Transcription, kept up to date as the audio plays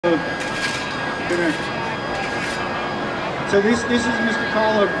So this is Mr.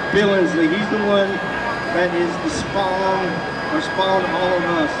 Caller Billingsley. He's the one that is the spawned all of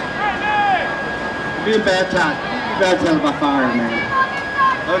us. It'd be a bad time. It'd be a bad time by fire, man.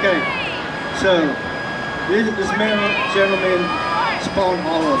 Okay, so this gentleman spawned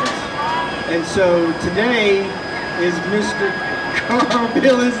all of us. And so today is Mr. Carl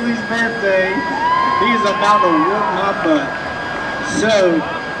Billingsley's birthday. He's about to whoop my butt. So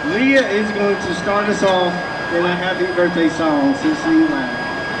Leah is going to start us off in a happy birthday song. So sing loud.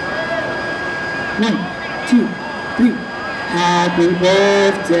 1, 2, 3. Happy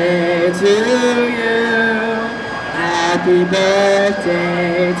birthday to you. Happy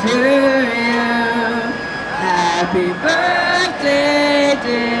birthday to you. Happy birthday,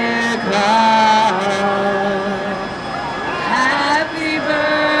 dear Carl. Happy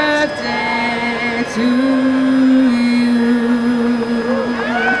birthday to you.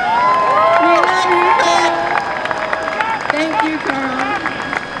 We love you, Carl. Thank you, Carl.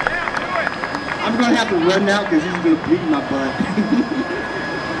 I'm going to have to run out because he's going to beat my butt.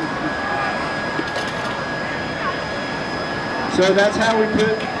 So that's how we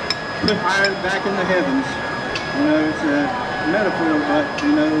put iron back in the heavens. You know, it's a metaphor, but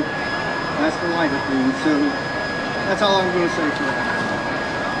you know, that's the light of things. So that's all I'm going to say for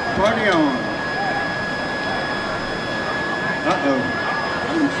that. Party on. Uh-oh.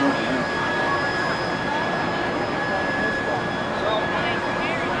 I'm in trouble now.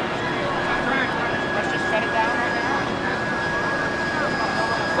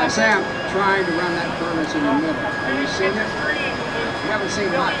 I say I'm trying to run that furnace in the middle. Have you seen it? You haven't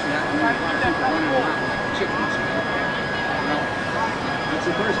seen much yet. I mean, a lot of people running around like chickens. Well, it's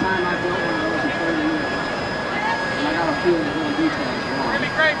the first time I built one of those in 30 years. And I got a few of the little details wrong. It's going to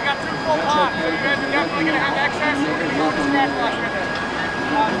be great. We got 2 full pots. So you guys are definitely going to have access to the scratch wash with it.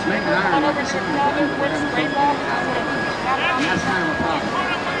 It's making iron like it's something that we're having trouble getting out of it. And that's kind of a problem.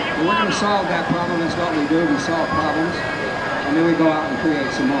 But we're going to solve that problem. That's what we do. We solve problems. And then we go out and create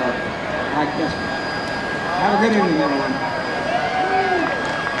some more, like this one. Have a good evening, everyone.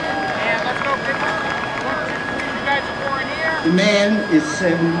 And let's go, Chris. 1, 2, 3. You guys are pouring here. The man is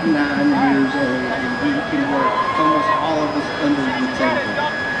 79 years old, and he can work almost all of us under the table.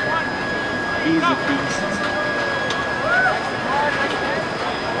 He's a beast.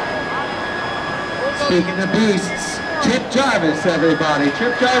 Speaking of beasts, Chip Jarvis, everybody.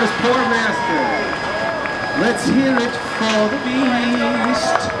 Chip Jarvis, Poor Master. Let's hear it for the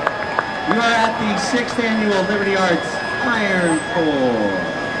beast. You are at the 6th Annual Liberty Arts Iron Corps.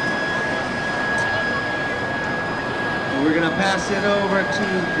 And we're going to pass it over to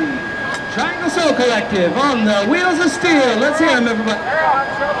the Triangle Soul Collective on the Wheels of Steel. Let's hear them, everybody. They're out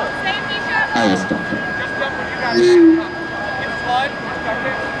of trouble. I was talking. Just up when you guys